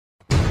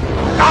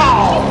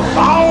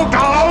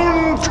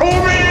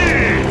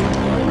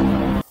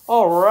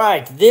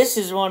right, this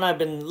is one I've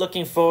been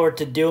looking forward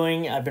to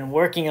doing. I've been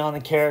working on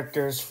the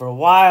characters for a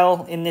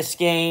while in this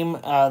game.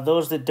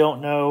 Those that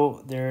don't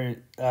know,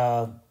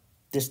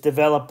 this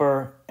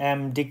developer,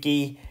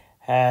 Dickie,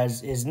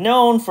 is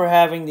known for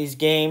having these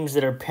games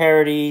that are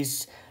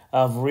parodies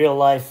of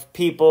real-life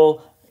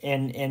people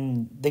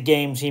in the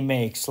games he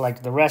makes.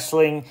 Like the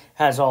wrestling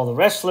has all the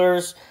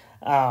wrestlers.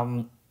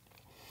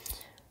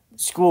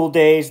 School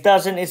Days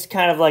doesn't. It's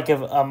kind of like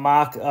a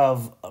mock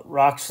of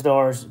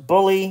Rockstar's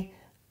Bully.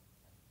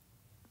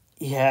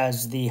 He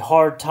has the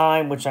Hard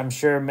Time, which I'm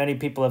sure many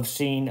people have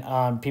seen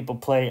on people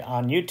play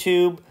on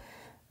YouTube.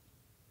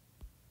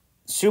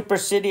 Super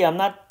City, I'm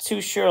not too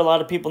sure a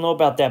lot of people know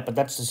about that, but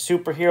that's the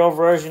superhero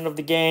version of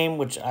the game,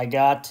 which I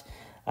got.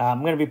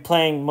 I'm going to be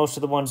playing most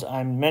of the ones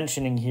I'm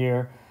mentioning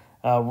here.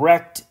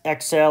 Wrecked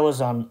XL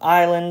is on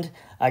Island.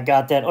 I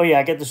got that. Oh, yeah,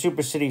 I got the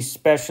Super City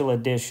Special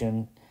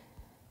Edition.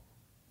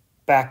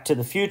 Back to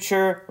the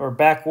Future, or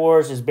Back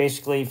Wars, is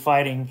basically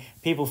fighting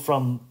people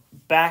from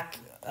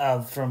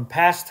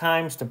past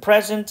times to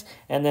present,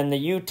 and then the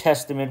New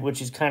Testament,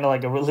 which is kind of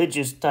like a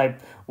religious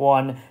type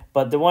one.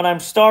 But the one I'm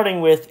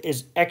starting with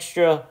is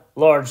Extra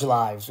Large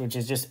Lives, which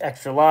is just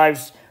extra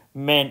lives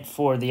meant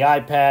for the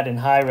iPad and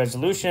high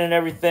resolution and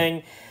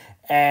everything.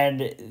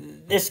 And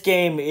this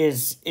game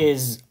is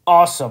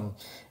awesome.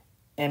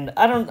 And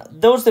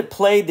those that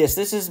play this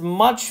is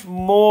much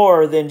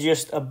more than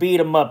just a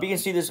beat 'em up. You can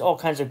see there's all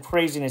kinds of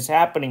craziness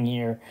happening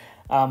here.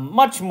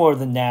 Much more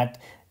than that.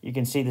 You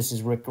can see this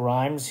is Rick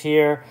Grimes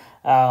here.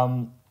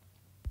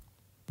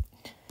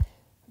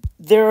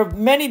 There are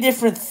many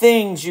different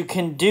things you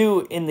can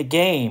do in the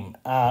game,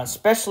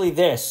 especially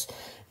this.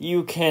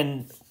 You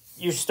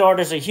start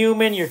as a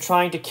human, you're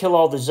trying to kill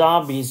all the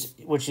zombies,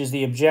 which is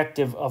the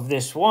objective of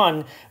this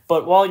one.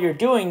 But while you're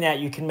doing that,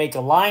 you can make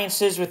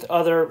alliances with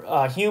other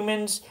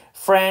humans,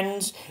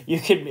 friends. You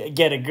could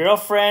get a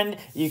girlfriend.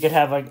 You could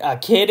have a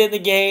kid in the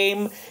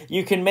game.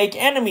 You can make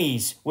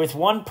enemies with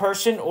one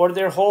person or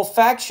their whole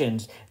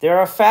factions. There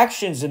are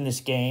factions in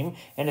this game,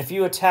 and if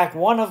you attack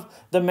one of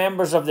the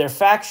members of their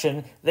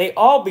faction, they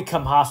all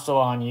become hostile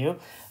on you.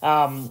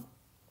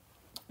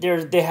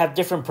 They have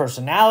different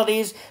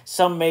personalities.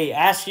 Some may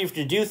ask you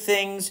to do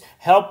things,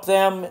 help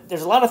them.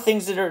 There's a lot of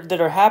things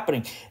that are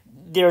happening.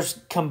 There's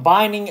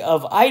combining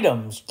of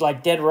items,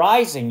 like Dead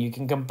Rising. You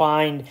can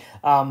combine,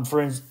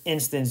 for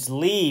instance,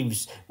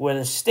 leaves with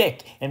a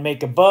stick and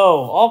make a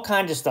bow, all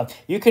kinds of stuff.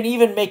 You can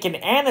even make an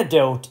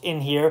antidote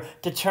in here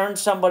to turn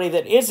somebody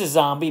that is a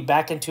zombie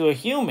back into a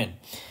human.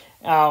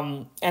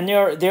 And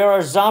there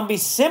are zombie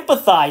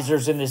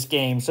sympathizers in this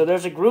game. So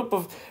there's a group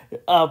of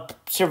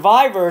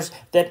survivors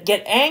that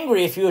get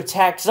angry if you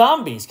attack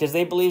zombies because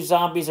they believe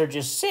zombies are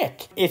just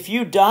sick. If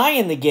you die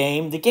in the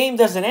game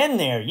doesn't end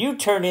there. You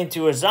turn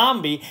into a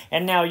zombie,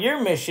 and now your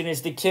mission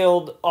is to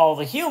kill all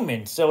the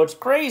humans. So it's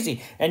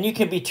crazy. And you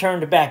can be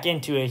turned back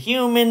into a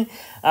human.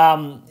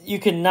 You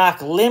can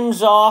knock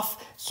limbs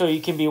off, so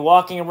you can be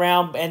walking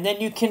around, and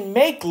then you can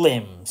make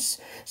limbs.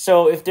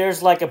 So if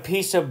there's like a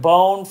piece of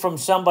bone from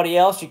somebody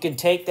else, you can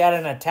take that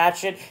and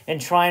attach it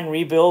and try and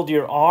rebuild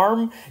your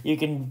arm. You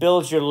can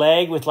build your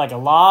leg with like a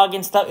log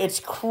and stuff. It's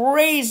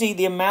crazy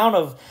the amount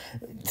of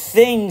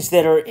things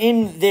that are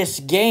in this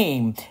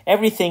game.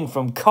 Everything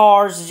from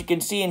cars, as you can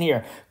see in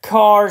here.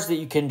 Cars that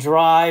you can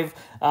drive,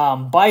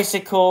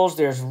 bicycles,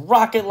 there's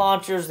rocket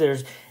launchers,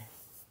 there's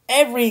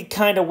every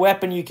kind of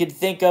weapon you could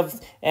think of,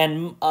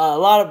 and a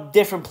lot of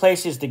different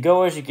places to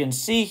go, as you can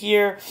see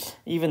here.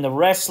 Even the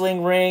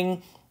wrestling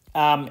ring.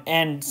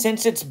 And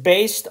since it's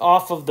based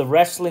off of the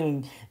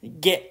wrestling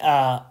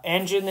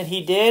engine that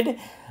he did,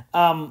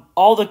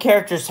 all the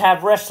characters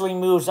have wrestling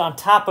moves on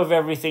top of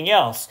everything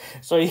else.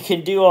 So you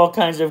can do all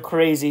kinds of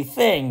crazy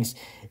things.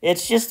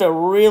 It's just a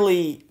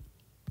really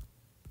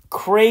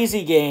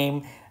crazy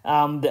game.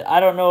 That I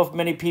don't know if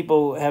many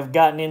people have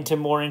gotten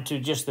more into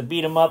just the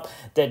beat 'em up,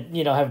 that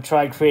have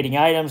tried creating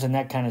items and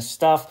that kind of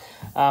stuff.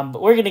 But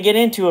we're going to get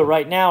into it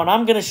right now, and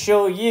I'm going to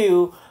show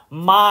you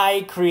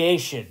my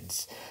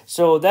creations.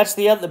 So that's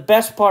the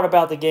best part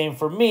about the game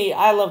for me.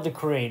 I love to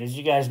create, as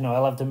you guys know. I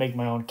love to make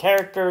my own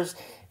characters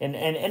and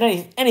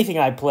anything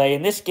I play.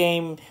 And this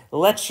game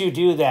lets you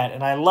do that,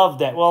 and I love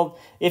that. Well,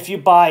 if you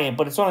buy it,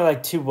 but it's only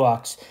like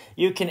 $2.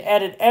 You can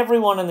edit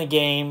everyone in the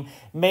game,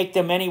 make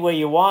them any way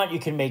you want. You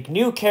can make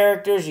new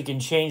characters. You can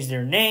change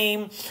their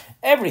name,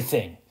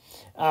 everything.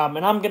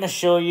 And I'm going to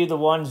show you the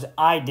ones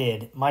I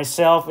did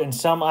myself, and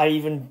some I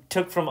even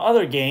took from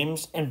other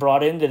games and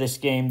brought into this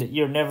game that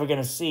you're never going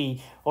to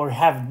see or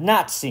have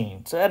not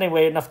seen. So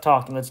anyway, enough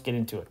talking. Let's get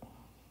into it.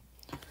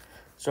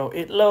 So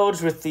it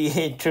loads with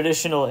the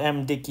traditional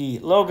Dickie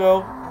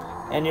logo,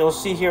 and you'll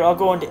see here, I'll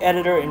go into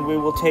editor and we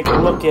will take a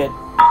look at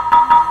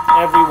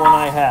everyone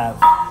I have.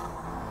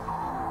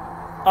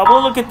 I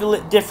will look at the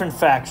different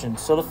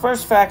factions. So the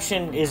first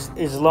faction is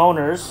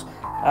loners.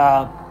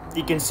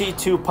 You can see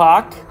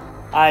Tupac.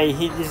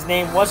 His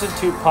name wasn't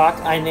Tupac.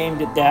 I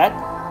named it that,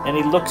 and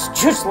he looks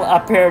just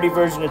like a parody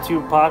version of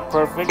Tupac.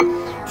 Perfect.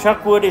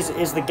 Chuck Wood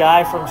is the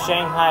guy from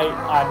Shanghai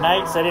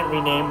Nights. I didn't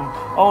rename him.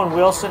 Owen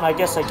Wilson. I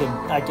guess I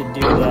could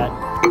do that.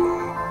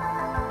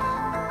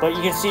 But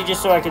you can see,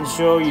 just so I can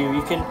show you,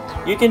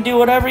 you can do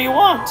whatever you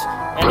want,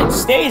 and it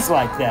stays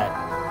like that.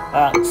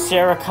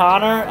 Sarah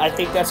Connor, I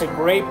think that's a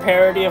great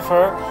parody of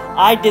her.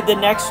 I did the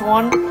next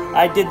one.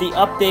 I did the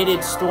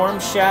updated Storm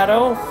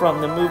Shadow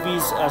from the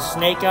movies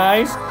Snake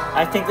Eyes.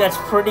 I think that's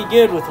pretty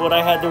good with what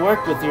I had to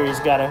work with here. He's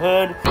got a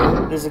hood.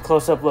 There's a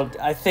close-up look.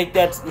 I think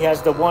he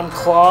has the one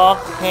claw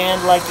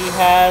hand like he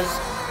has.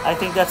 I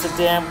think that's a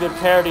damn good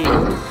parody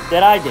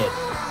that I did.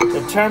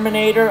 The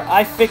Terminator,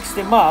 I fixed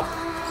him up.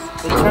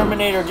 The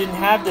Terminator didn't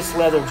have this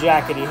leather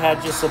jacket. He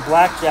had just a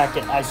black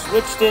jacket. I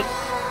switched it.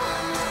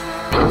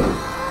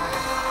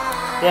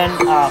 Then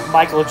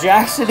Michael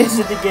Jackson is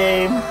in the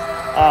game.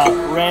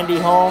 Randy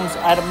Holmes.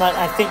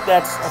 I think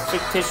that's a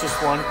fictitious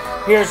one.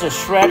 Here's a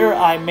Shredder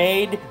I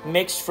made,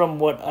 mixed from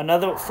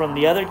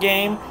the other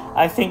game.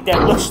 I think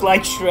that looks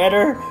like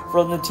Shredder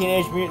from the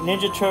Teenage Mutant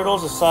Ninja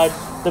Turtles. Aside,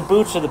 the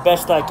boots are the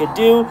best I could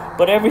do,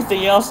 but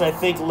everything else I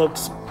think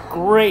looks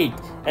great.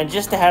 And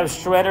just to have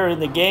Shredder in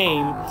the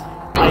game,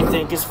 I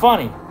think is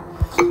funny.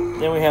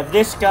 Then we have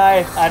this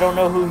guy. I don't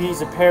know who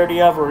he's a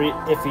parody of, or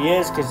if he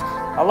is, because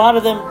a lot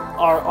of them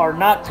are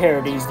not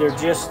parodies. They're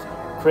just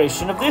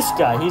creation of this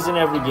guy. He's in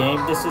every game.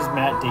 This is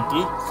Mat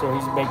Dickie, so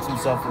he makes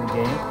himself in the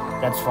game.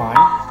 That's fine.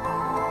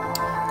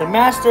 The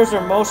masters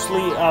are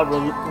mostly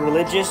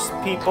religious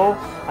people.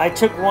 I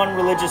took one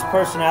religious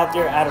person out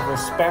there out of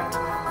respect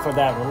for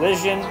that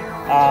religion.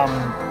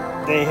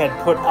 They had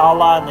put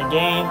Allah in the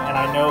game, and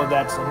I know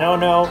that's a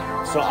no-no,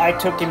 so I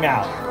took him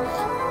out.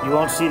 You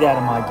won't see that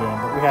in my game.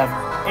 But we have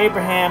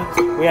Abraham.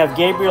 We have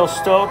Gabriel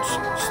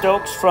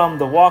Stokes from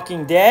The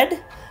Walking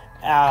Dead.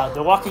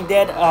 The Walking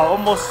Dead,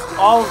 almost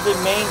all of the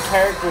main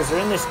characters are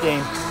in this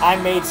game. I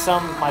made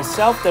some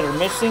myself that are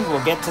missing.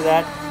 We'll get to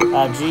that.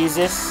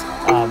 Jesus,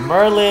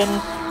 Merlin,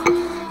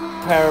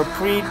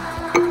 Parapreet,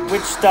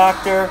 Witch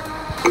Doctor,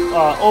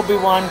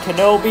 Obi-Wan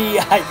Kenobi.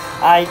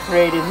 I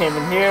created him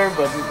in here,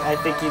 but I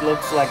think he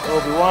looks like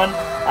Obi-Wan.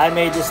 I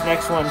made this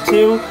next one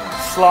too.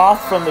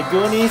 Sloth from the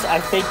Goonies. I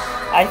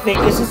think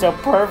this is a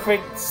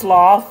perfect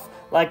sloth.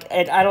 Like,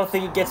 I don't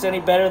think it gets any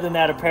better than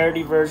that. A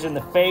parody version.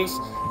 The face,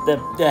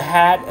 the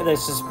hat.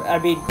 I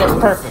mean, that's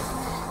perfect.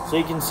 So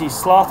you can see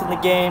Sloth in the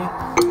game.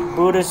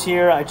 Buddha's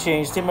here. I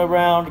changed him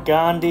around.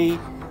 Gandhi.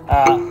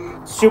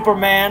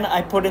 Superman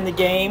I put in the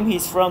game.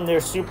 He's from their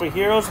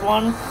superheroes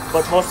one,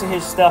 but most of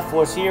his stuff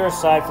was here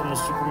aside from the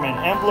Superman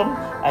emblem.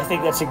 I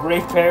think that's a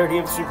great parody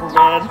of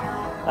Superman.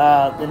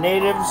 The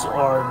natives,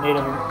 or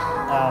Native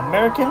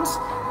Americans.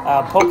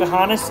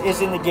 Pocahontas is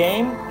in the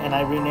game, and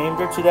I renamed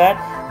her to that.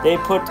 They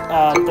put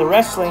the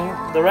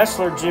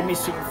wrestler Jimmy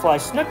Superfly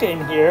Snuka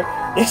in here.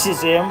 This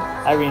is him.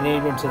 I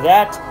renamed him to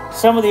that.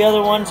 Some of the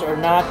other ones are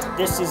not.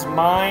 This is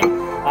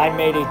mine. I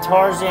made a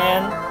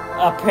Tarzan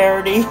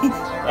parody,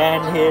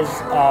 and his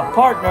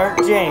partner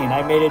Jane.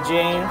 I made a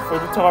Jane for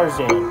the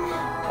Tarzan.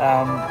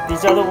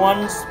 These other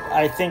ones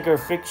I think are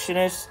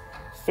fictitious.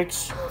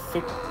 Fictitious?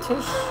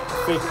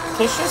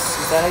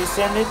 Is that how you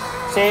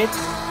say it?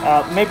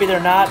 Maybe they're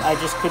not. I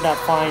just could not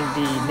find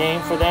the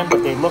name for them,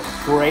 but they look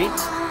great.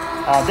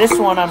 This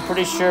one I'm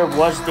pretty sure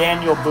was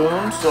Daniel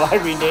Boone, so I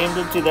renamed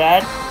him to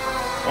that.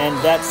 And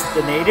that's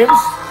the natives.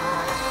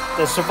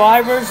 The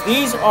survivors.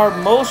 These are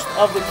most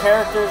of the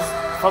characters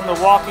from The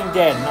Walking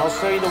Dead, and I'll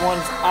show you the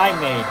ones I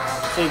made.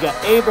 So you got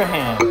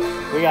Abraham.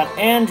 We got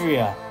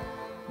Andrea.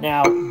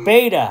 Now,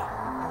 Beta.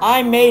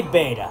 I made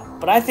Beta,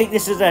 but I think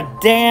this is a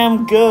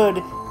damn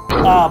good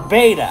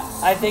Beta.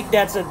 I think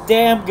that's a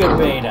damn good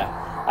Beta.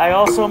 I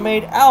also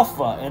made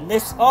Alpha, and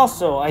this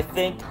also, I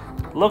think,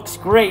 looks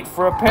great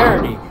for a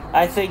parody.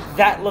 I think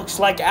that looks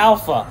like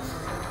Alpha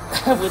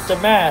with the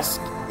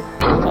mask.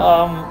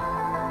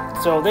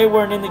 So they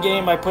weren't in the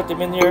game. I put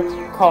them in there.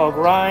 Carl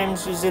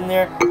Grimes is in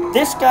there.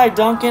 This guy,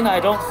 Duncan, I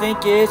don't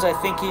think is. I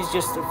think he's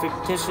just a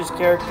fictitious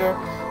character.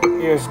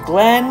 Here's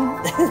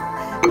Glenn.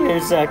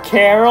 Here's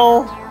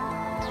Carol.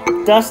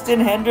 Dustin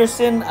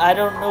Henderson. I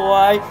don't know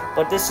why,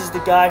 but this is the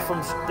guy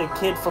the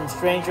kid from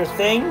Stranger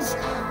Things.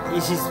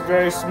 He's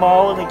very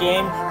small in the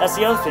game. That's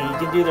the other thing. You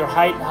can do their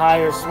height, high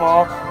or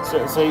small,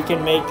 so you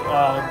can make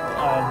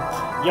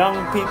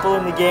young people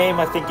in the game.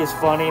 I think is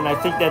funny, and I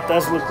think that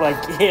does look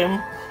like him.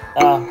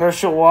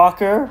 Herschel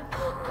Walker.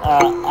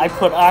 I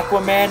put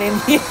Aquaman in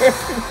here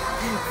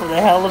for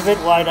the hell of it.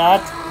 Why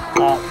not?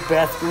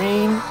 Beth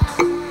Green,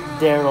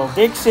 Daryl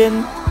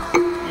Dixon,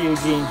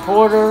 Eugene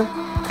Porter,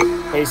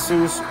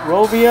 Jesus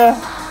Rovia,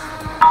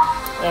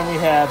 and we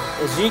have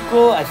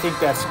Ezekiel. I think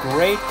that's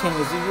great. King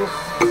Ezekiel.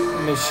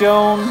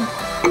 Michonne,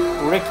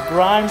 Rick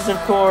Grimes, of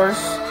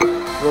course,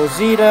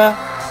 Rosita.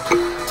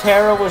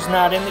 Tara was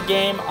not in the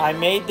game. I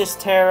made this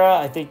Tara.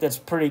 I think that's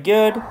pretty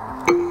good.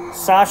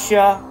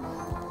 Sasha.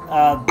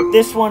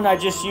 This one, I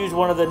just used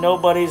one of the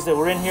nobodies that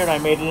were in here, and I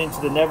made it into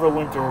the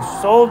Neverwinter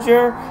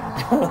Soldier.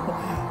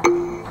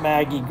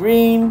 Maggie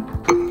Green,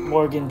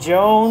 Morgan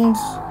Jones.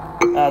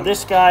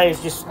 This guy is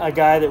just a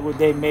guy that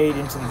they made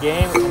into the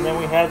game. And then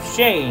we have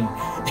Shane.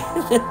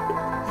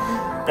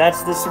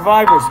 That's the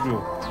survivors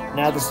group.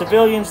 Now the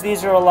civilians,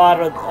 these are a lot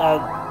of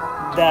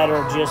that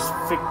are just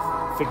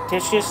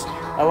fictitious.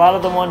 A lot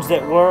of the ones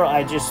that were,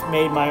 I just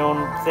made my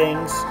own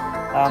things.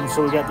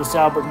 So we got this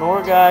Albert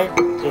Noor guy,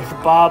 this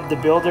Bob the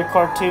Builder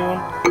cartoon.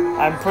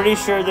 I'm pretty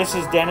sure this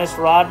is Dennis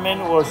Rodman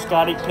or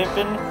Scottie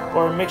Pippen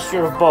or a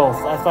mixture of both.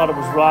 I thought it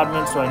was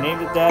Rodman, so I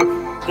named it that.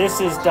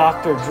 This is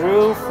Dr.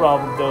 Drew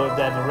from the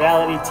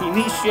reality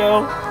TV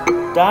show.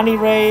 Donnie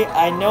Ray,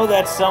 I know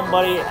that's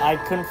somebody. I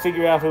couldn't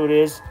figure out who it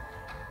is.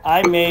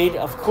 I made,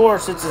 of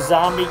course, it's a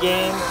zombie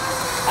game.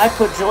 I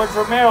put George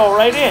Romero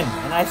right in,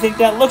 and I think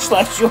that looks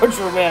like George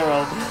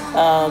Romero.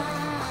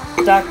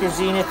 Dr.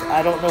 Zenith,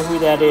 I don't know who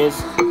that is.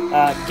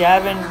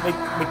 Gavin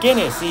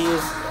McGinnis, he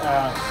is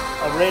a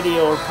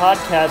radio or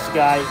podcast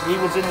guy. He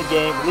was in the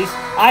game. At least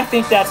I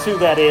think that's who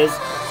that is,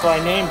 so I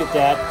named it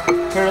that.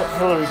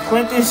 Hillary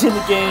Clinton's in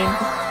the game.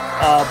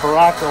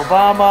 Barack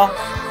Obama.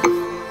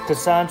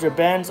 Cassandra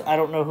Benz, I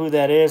don't know who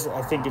that is.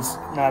 I think it's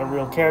not a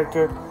real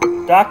character.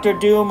 Dr.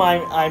 Doom,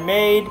 I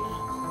made,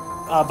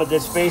 but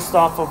that's based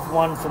off of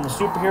one from the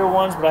superhero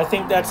ones, but I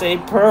think that's a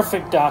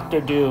perfect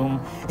Dr. Doom,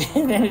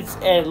 and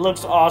it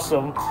looks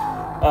awesome.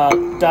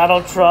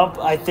 Donald Trump,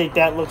 I think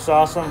that looks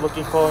awesome.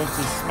 Looking forward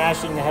to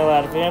smashing the hell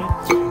out of him.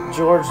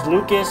 George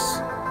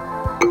Lucas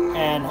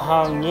and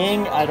Hong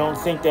Ying, I don't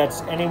think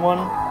that's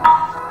anyone.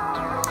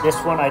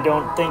 This one, I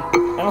don't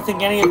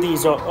think any of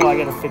these are, oh, I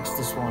gotta fix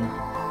this one.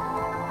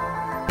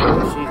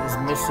 She is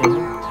missing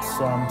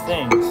some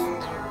things.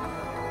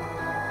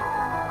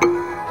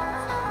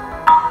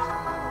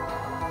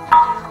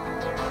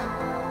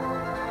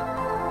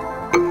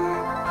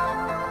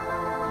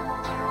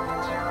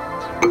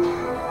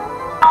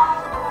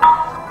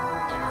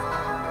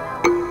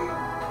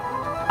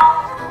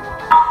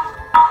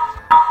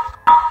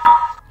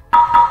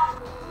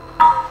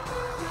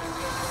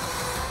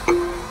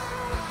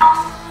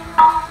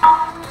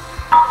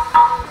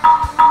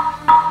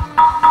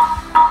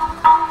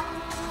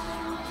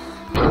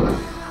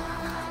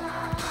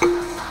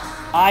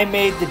 I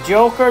made the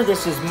Joker.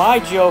 This is my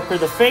Joker.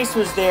 The face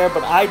was there,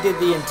 but I did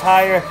the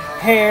entire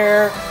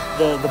hair,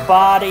 the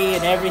body,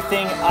 and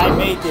everything. I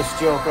made this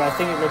Joker. I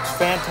think it looks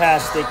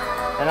fantastic.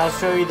 And I'll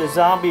show you the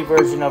zombie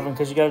version of him,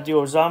 because you got to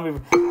do a zombie.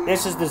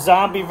 This is the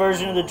zombie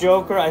version of the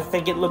Joker. I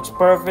think it looks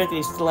perfect.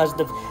 He still has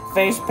the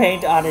face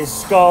paint on his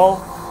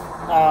skull.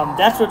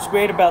 That's what's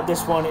great about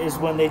this one, is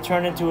when they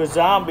turn into a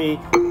zombie,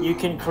 you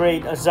can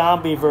create a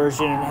zombie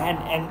version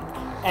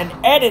and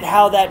edit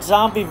how that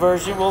zombie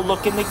version will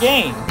look in the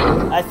game.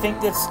 I think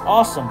that's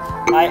awesome.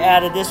 I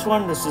added this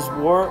one. This is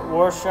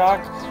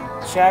Rorschach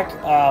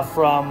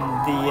from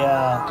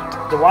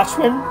the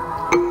Watchmen.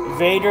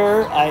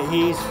 Vader,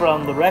 he's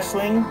from the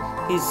wrestling.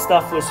 His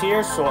stuff was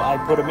here, so I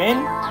put him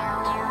in.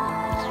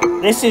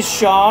 This is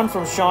Shaun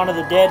from Shaun of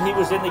the Dead. He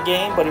was in the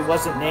game, but he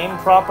wasn't named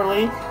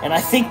properly, and I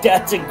think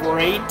that's a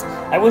great.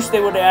 I wish they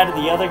would have added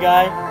the other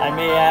guy. I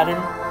may add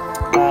him.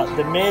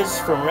 The Miz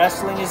from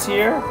wrestling is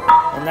here,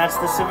 and that's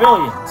the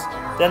civilians.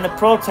 Then the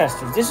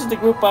protesters. This is the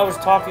group I was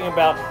talking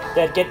about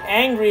that get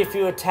angry if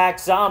you attack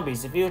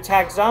zombies. If you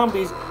attack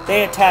zombies,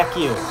 they attack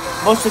you.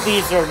 Most of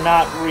these are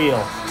not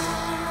real.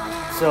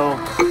 So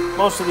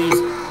most of these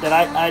that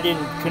I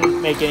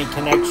couldn't make any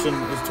connection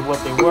as to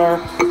what they were.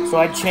 So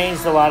I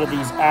changed a lot of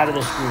these out of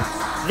this group.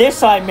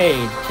 This I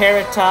made.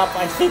 Carrot Top.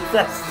 I think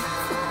that's...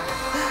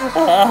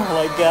 oh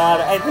my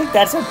god. I think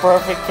that's a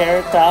perfect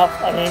Carrot Top.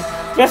 I mean,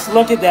 just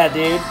look at that,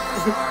 dude.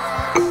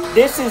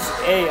 This is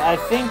I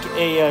think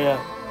a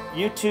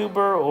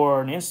YouTuber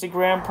or an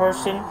Instagram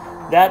person.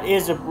 That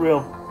is a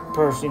real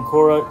person.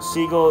 Cora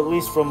Siegel, at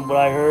least from what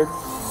I heard.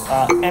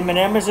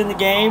 Eminem is in the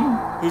game.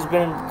 He's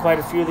been in quite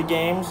a few of the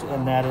games,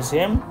 and that is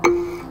him.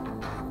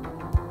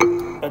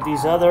 But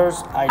these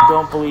others, I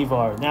don't believe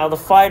are. Now the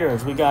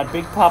fighters. We got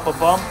Big Papa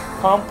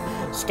Pump,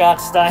 Scott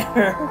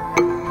Steiner,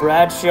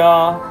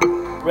 Bradshaw,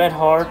 Bret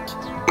Hart,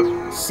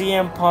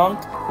 CM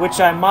Punk, which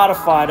I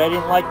modified. I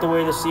didn't like the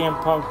way the CM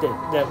Punk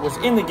that was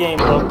in the game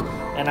looked,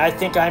 and I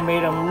think I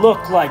made him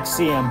look like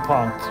CM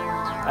Punk.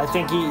 I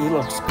think he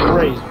looks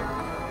great.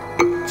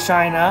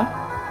 China.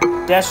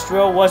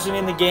 Destro wasn't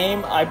in the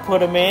game. I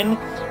put him in.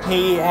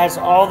 He has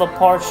all the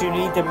parts you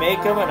need to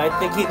make him, and I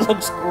think he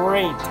looks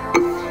great.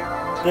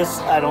 This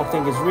I don't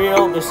think is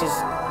real. This is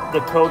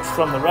the coach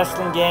from the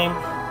wrestling game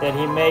that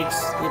he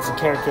makes. It's a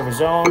character of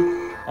his own.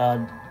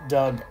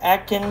 Doug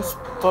Atkins,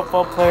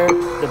 football player.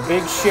 The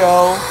Big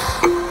Show.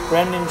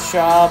 Brendan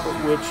Schaub,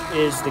 which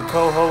is the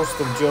co-host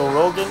of Joe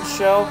Rogan's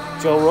show.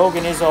 Joe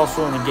Rogan is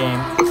also in the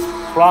game.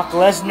 Brock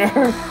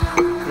Lesnar.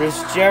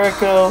 Chris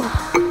Jericho.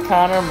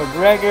 Conor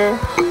McGregor.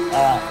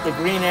 The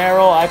Green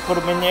Arrow, I put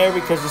him in there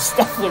because his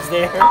stuff was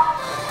there.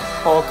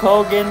 Hulk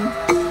Hogan.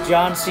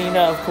 John Cena,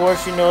 of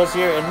course, you know, is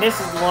here. And this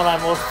is the one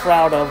I'm most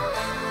proud of.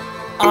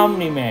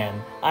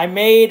 Omni-Man. I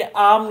made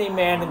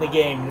Omni-Man in the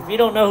game. If you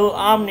don't know who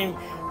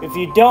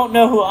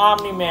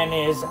Omni-Man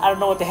is, I don't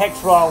know what the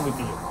heck's wrong with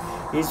you.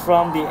 He's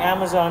from the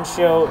Amazon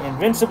show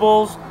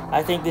Invincibles.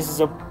 I think this is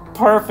a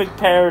perfect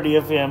parody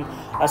of him.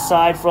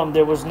 Aside from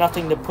there was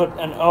nothing to put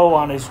an O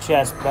on his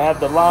chest. But I have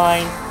the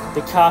line.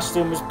 The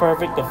costume is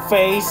perfect. The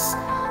face,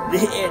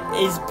 it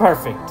is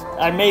perfect.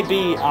 I may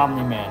be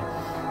Omni-Man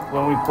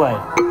when we play.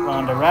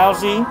 Ronda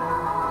Rousey,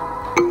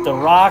 The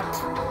Rock,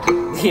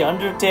 The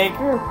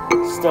Undertaker,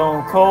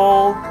 Stone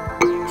Cold,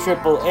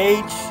 Triple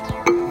H,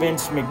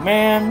 Vince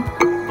McMahon.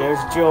 There's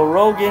Joe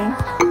Rogan.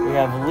 We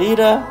have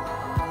Lita,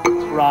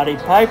 Roddy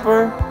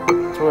Piper,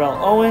 Terrell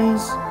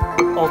Owens,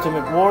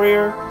 Ultimate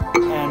Warrior,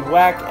 and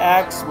Whack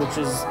Axe, which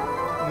is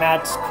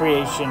Matt's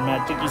creation,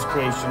 Mat Dickie's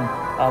creation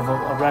of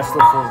a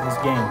wrestler for this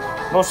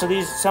game. Most of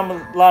these,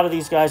 a lot of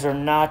these guys are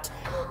not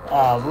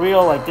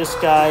real, like this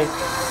guy,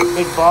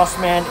 Big Boss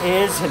Man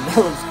is, and that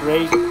looks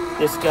great.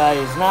 This guy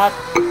is not.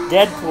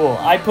 Deadpool,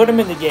 I put him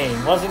in the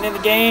game. Wasn't in the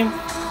game,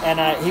 and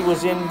he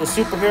was in the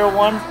superhero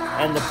one,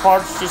 and the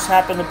parts just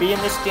happened to be in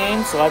this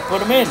game, so I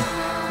put him in.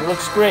 He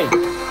looks great.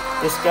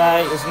 This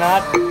guy is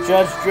not.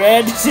 Judge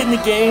Dredd is in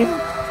the game.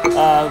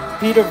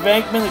 Peter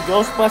Venkman, the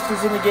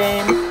Ghostbusters, in the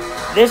game.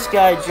 This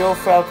guy, Joe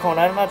Falcone,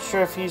 I'm not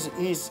sure if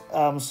he's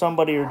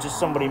somebody or just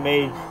somebody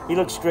made. He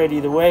looks great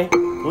either way.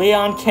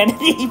 Leon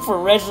Kennedy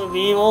from Resident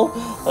Evil.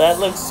 That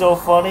looks so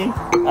funny.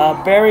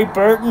 Barry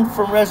Burton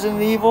from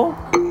Resident Evil.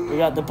 We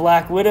got the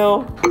Black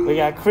Widow. We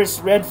got Chris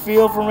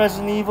Redfield from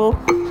Resident Evil.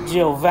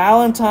 Jill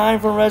Valentine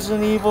from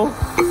Resident Evil.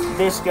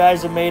 This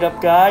guy's a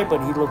made-up guy, but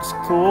he looks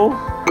cool.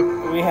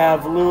 We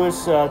have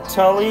Louis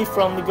Tully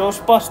from the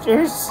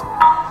Ghostbusters.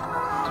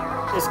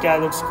 This guy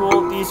looks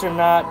cool.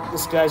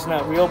 This guy's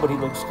not real, but he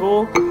looks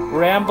cool.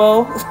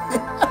 Rambo,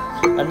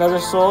 another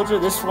soldier.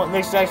 This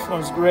next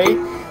one's great.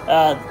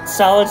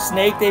 Solid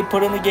Snake they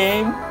put in the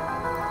game.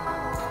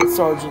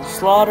 Sergeant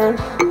Slaughter,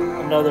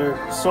 another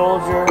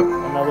soldier,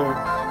 another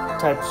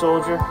type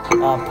soldier.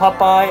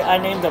 Popeye, I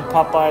named him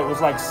Popeye. It was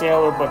like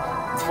Sailor, but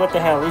what the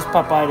hell? He's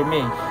Popeye to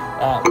me.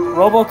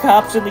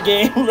 RoboCop's in the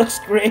game. Looks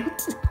great.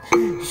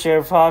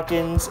 Sheriff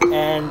Hawkins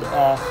and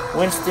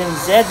Winston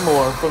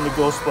Zedmore from the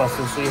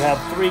Ghostbusters. So you have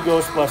 3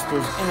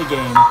 Ghostbusters in the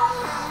game.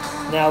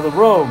 Now the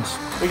Rogues.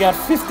 We got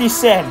 50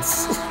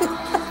 cents.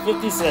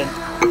 50 Cent.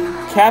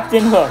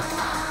 Captain Hook.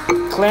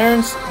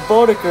 Clarence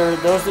Boddicker,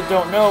 those that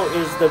don't know,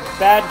 is the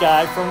bad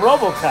guy from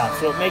RoboCop.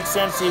 So it makes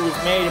sense he was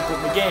made and put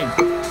in the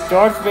game.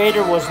 Darth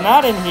Vader was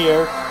not in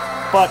here,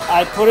 but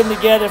I put him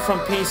together from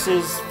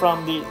pieces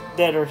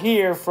that are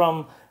here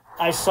from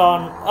I saw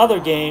in other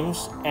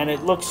games, and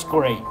it looks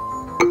great.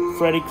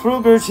 Freddy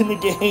Krueger's in the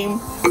game.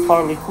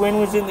 Harley Quinn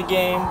was in the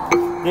game.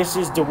 This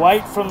is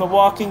Dwight from The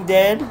Walking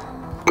Dead.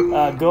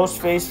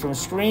 Ghostface from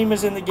Scream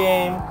is in the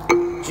game.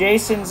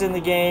 Jason's in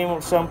the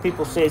game. Some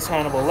people say it's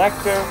Hannibal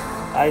Lecter.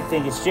 I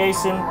think it's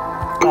Jason.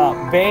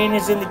 Bane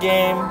is in the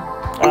game.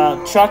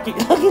 Chucky.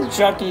 Look at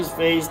Chucky's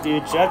face,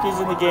 dude. Chucky's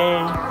in the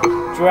game.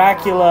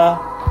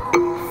 Dracula.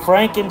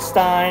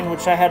 Frankenstein,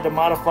 which I had to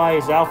modify.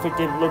 His outfit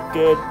didn't look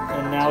good,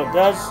 and now it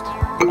does.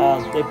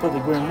 They put the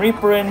Grim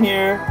Reaper in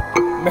here.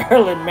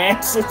 Marilyn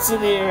Manson's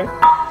in here.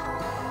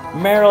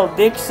 Meryl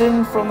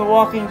Dixon from The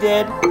Walking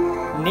Dead.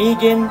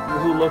 Negan,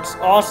 who looks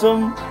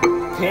awesome.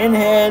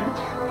 Pinhead.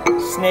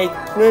 Snake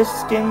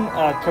Plissken.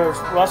 Kurt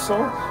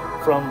Russell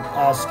from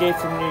Escape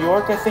from New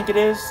York, I think it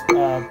is.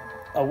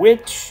 A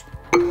Witch.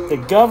 The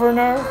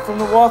Governor from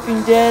The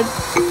Walking Dead.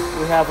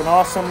 We have an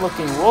awesome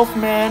looking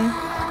Wolfman.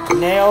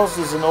 Nails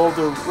is an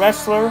older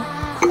wrestler.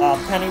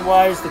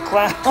 Pennywise the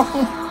Clown.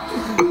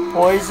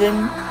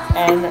 Poison.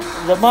 And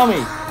the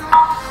Mummy.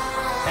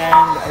 And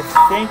I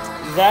think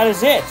that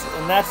is it.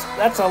 And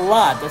that's a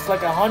lot. That's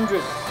like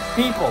 100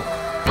 people.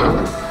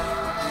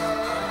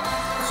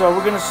 So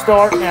we're going to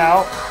start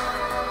now.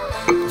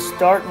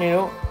 Start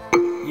new.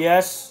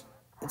 Yes,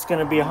 it's going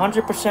to be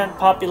 100%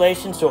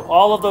 population, so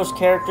all of those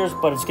characters,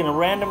 but it's going to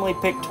randomly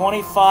pick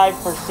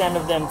 25%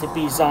 of them to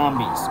be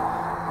zombies.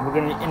 We're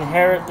going to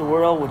inherit the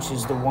world, which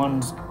is the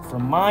ones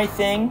from my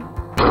thing.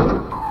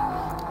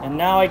 And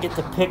now I get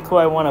to pick who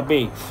I want to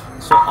be.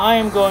 So I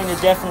am going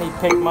to definitely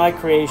pick my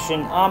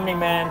creation,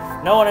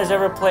 Omni-Man. No one has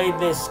ever played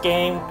this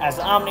game as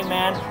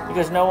Omni-Man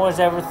because no one has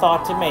ever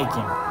thought to make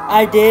him.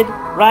 I did,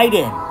 right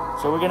in.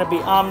 So we're going to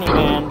be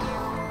Omni-Man.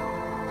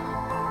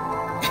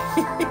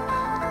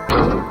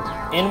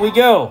 In we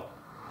go.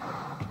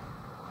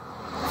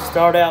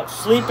 Start out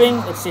sleeping.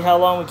 Let's see how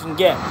long we can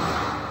get.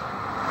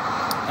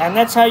 And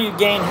that's how you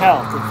gain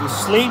health. If you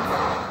sleep,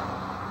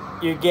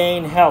 you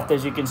gain health,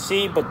 as you can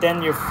see, but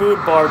then your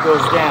food bar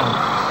goes down.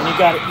 And you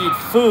got to eat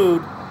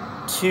food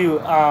to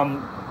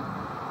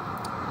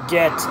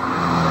get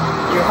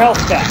your health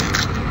back.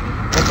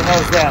 What the hell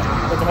is that?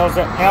 What the hell is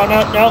that? No,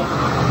 no, no.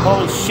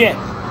 Holy shit.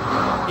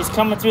 He's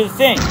coming through the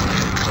thing.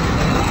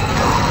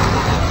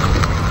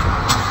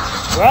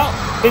 Well,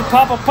 Big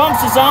Papa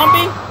Pump's a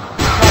zombie.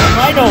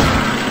 Right over.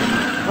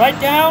 Right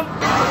down.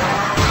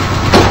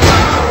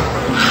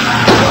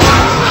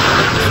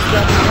 There's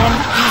got to be one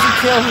easy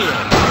kill here.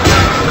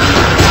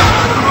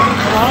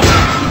 Come on.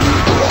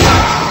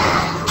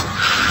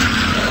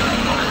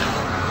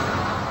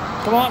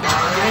 Come on.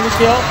 Give me the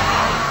kill.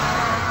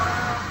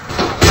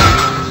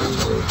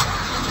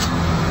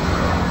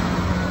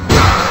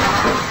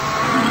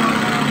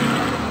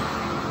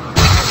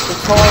 The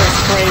car is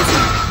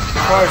crazy.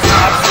 The car is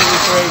absolutely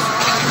crazy.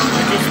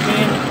 Just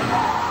being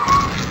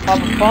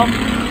Papa Pump.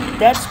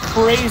 That's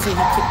crazy.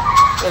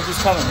 He's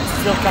coming. He's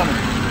still coming.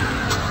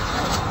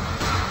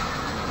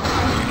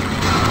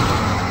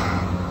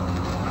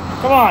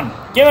 Come on,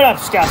 give it up,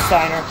 Scott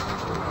Steiner.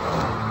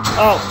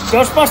 Oh,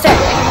 Ghostbuster!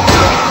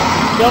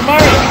 Bill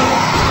Murray!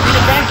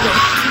 Peter Venkman!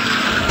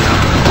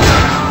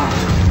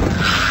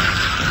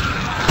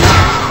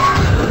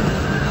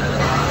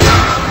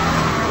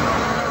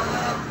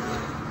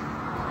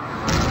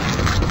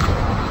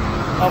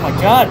 Oh my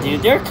god,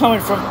 dude, they're coming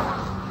from...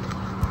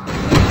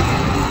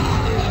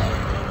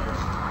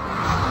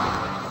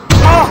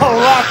 Oh,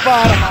 rock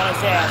bottom on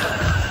his ass.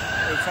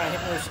 Are you trying to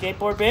hit me with a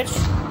skateboard, bitch?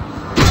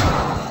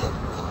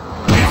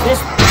 This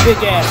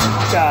big ass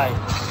guy.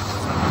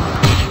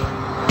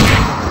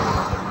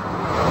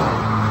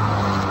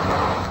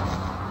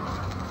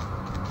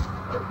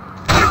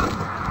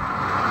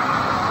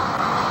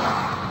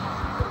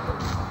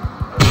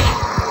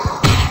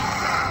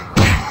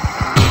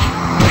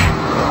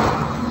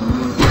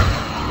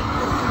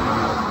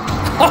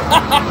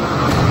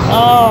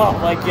 Oh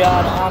my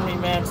god,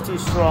 Omni-Man's too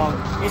strong.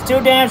 He's too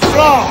damn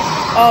strong.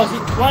 Oh,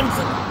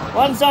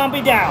 one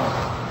zombie down.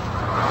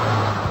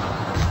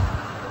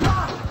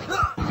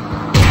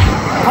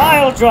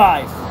 Pile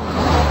drive.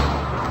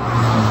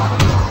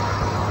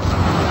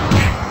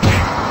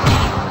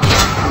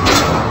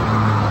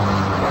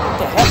 What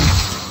the heck?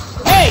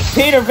 Hey,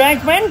 Peter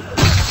Venkman.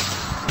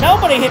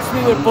 Nobody hits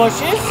me with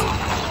bushes.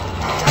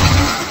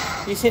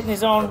 He's hitting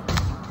his own. All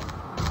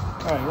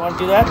right, you want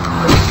to do that?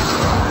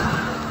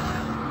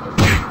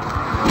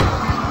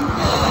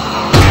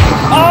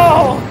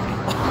 Oh!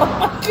 Oh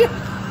my god!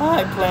 Oh,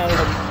 I planted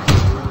him.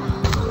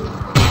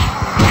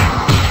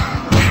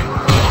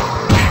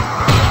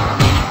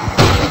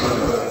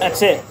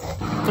 That's it.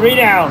 3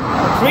 down.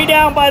 3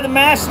 down by the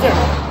master.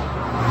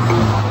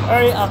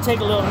 Alright, I'll take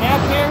a little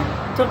nap here.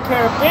 Took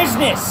care of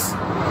business.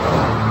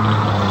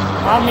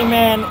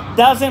 Omni-Man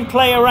doesn't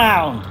play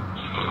around.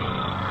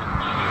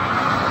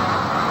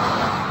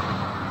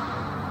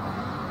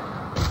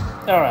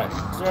 Alright,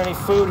 is there any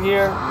food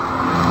here?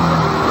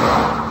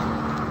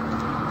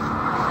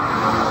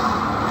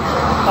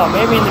 Oh,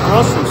 maybe in the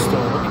grocery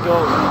store. Let me go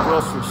in the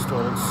grocery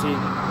store. Let's see.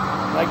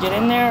 Can I get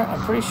in there? I'm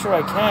pretty sure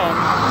I can.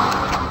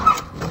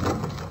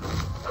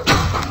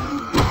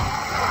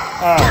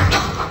 Alright.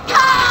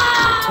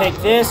 Take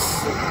this.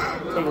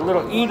 Take a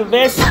little eat of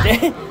this.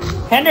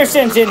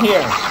 Henderson's in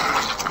here.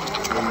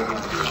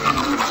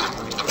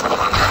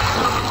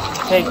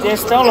 Take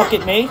this. Don't look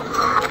at me.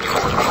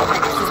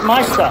 This is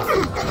my stuff.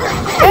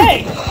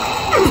 Hey!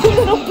 You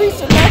little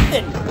piece of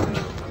nothing.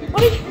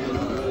 What are you...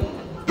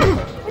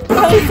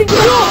 What do you think you're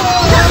doing?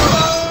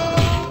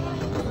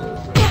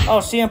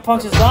 Oh, CM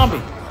Punk's a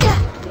zombie.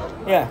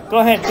 Yeah, go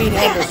ahead, beat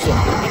Henderson.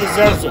 He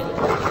deserves it.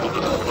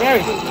 There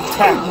he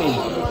attacked me.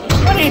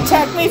 What did he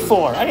attack me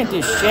for? I didn't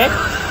do shit.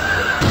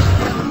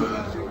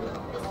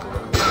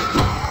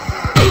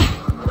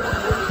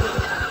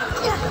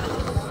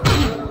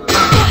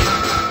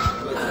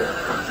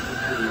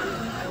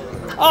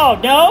 Oh,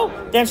 no?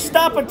 Then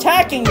stop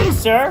attacking me,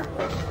 sir.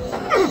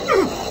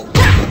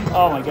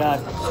 Oh, my God.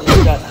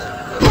 He's got...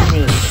 Give me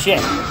this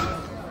shit.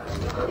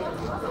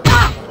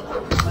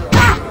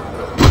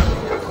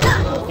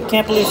 I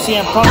can't believe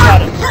CM Punk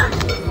got it.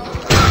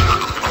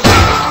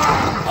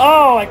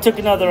 Oh, I took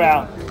another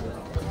out.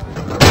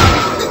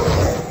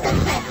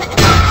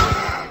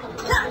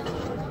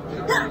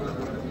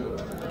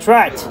 That's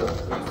right.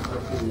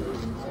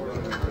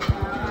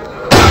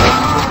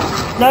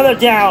 Another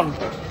down.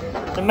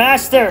 The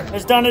master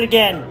has done it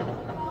again.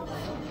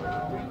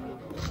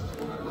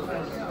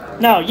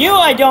 No, you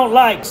I don't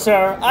like,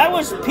 sir. I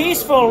was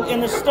peaceful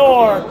in the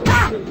store.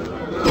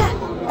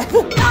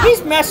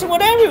 He's messing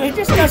with everyone. He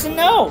just doesn't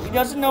know. He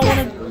doesn't know when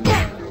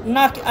to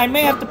knock. I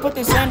may have to put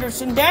this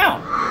Anderson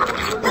down.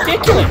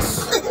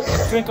 Ridiculous.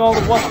 Drink all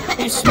the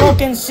water. He's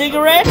smoking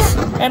cigarettes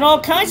and all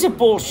kinds of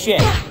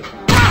bullshit.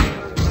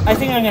 I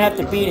think I'm gonna have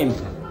to beat him.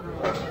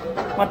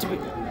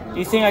 Do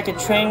you think I could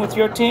train with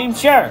your team?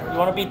 Sure. You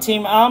want to be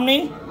Team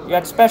Omni? You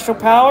got special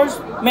powers?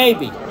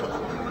 Maybe.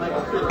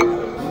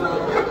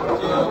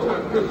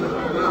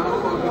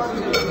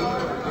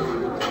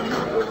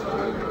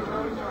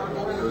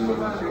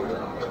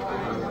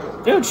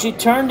 Dude, she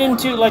turned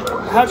into, like,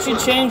 how'd she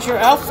change her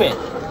outfit?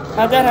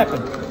 How'd that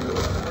happen?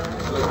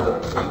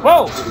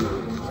 Whoa!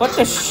 What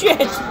the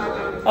shit?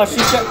 Oh,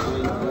 she's got...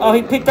 Oh,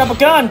 he picked up a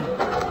gun!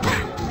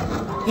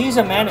 He's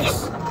a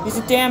menace. He's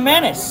a damn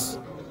menace.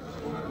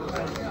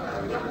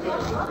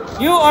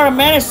 You are a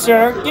menace,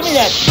 sir. Give me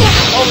that.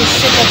 Holy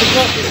shit,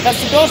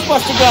 that's the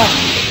Ghostbuster gun.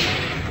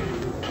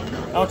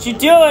 Don't you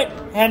do it,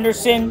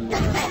 Henderson.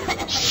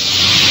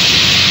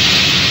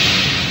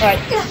 Alright,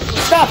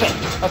 stop it,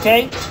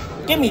 okay?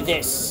 Give me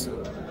this.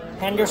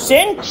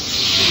 Henderson?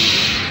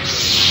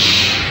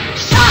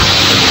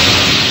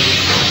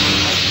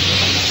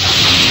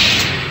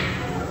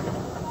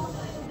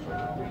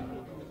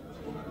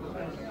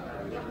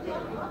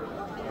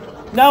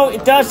 No,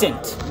 it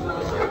doesn't.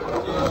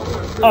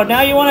 Oh,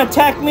 now you want to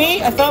attack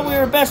me? I thought we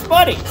were best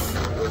buddies.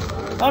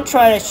 Don't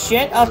try that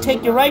shit. I'll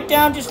take you right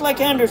down just like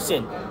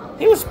Henderson.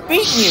 He was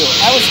beating you.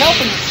 I was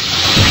helping you.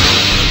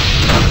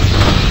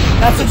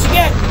 That's what you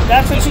get.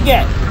 That's what you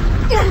get.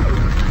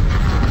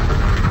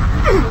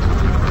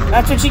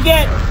 That's what you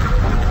get.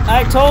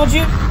 I told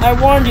you. I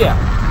warned you.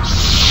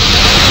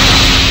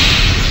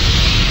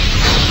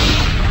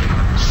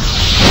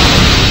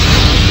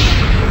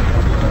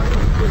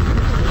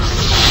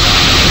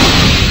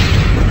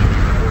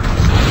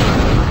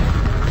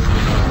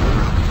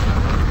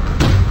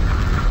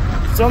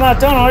 Still not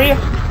done, are you?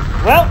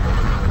 Well,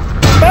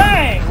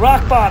 bang!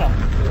 Rock bottom.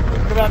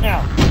 What about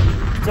now?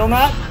 Still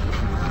not?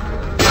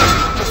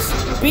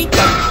 Let's beat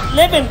the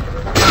living,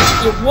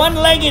 you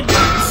one-legged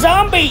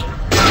zombie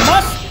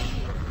must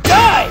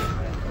die!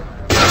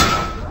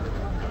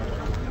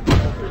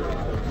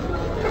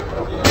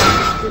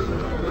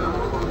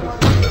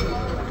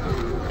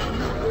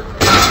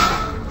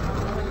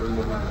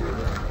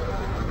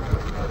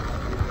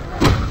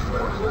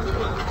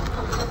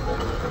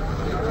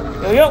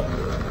 Here we go.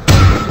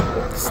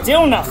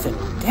 Still nothing.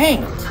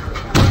 Dang it.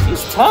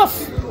 She's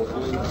tough.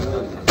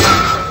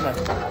 I'm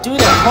gonna do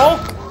the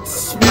Hulk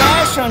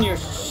smash on your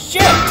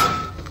shit.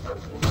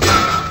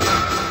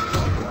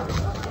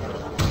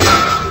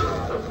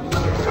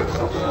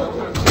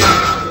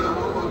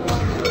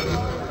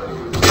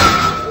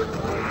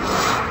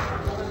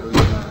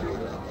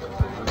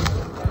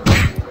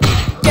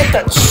 Get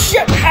the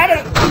shit out of...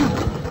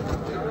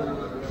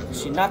 Did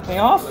she knock me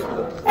off?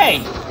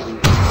 Hey.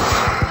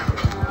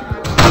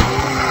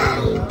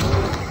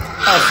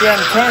 Oh, she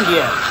hasn't turned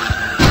yet.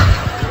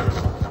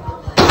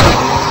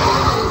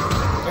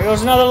 There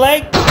goes another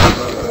leg.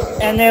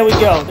 And there we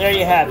go. There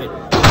you have it.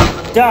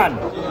 Done.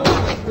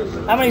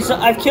 How many...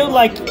 I've killed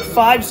like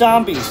 5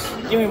 zombies.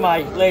 Give me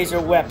my laser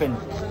weapon.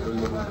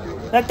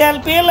 Let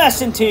that be a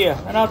lesson to you.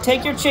 And I'll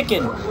take your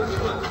chicken.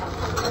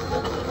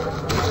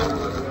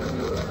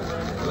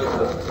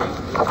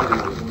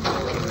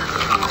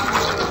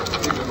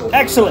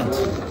 Excellent.